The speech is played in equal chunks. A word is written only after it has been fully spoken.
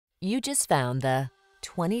You just found the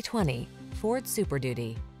 2020 Ford Super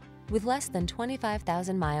Duty. With less than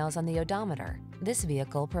 25,000 miles on the odometer, this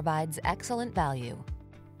vehicle provides excellent value.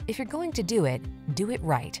 If you're going to do it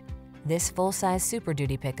right. This full-size Super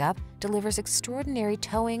Duty pickup delivers extraordinary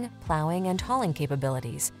towing, plowing, and hauling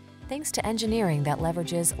capabilities, thanks to engineering that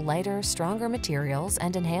leverages lighter, stronger materials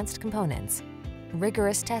and enhanced components.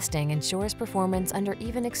 Rigorous testing ensures performance under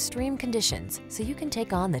even extreme conditions, so you can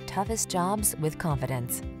take on the toughest jobs with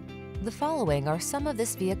confidence. The following are some of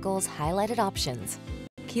this vehicle's highlighted options: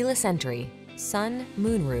 keyless entry, sun,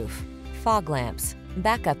 moonroof, fog lamps,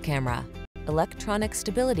 backup camera, electronic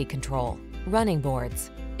stability control, running boards,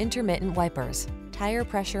 intermittent wipers, tire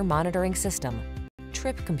pressure monitoring system,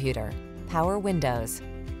 trip computer, power windows.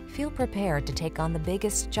 Feel prepared to take on the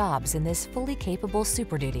biggest jobs in this fully capable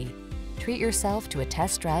Super Duty. Treat yourself to a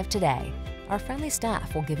test drive today. Our friendly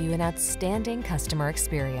staff will give you an outstanding customer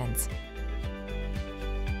experience.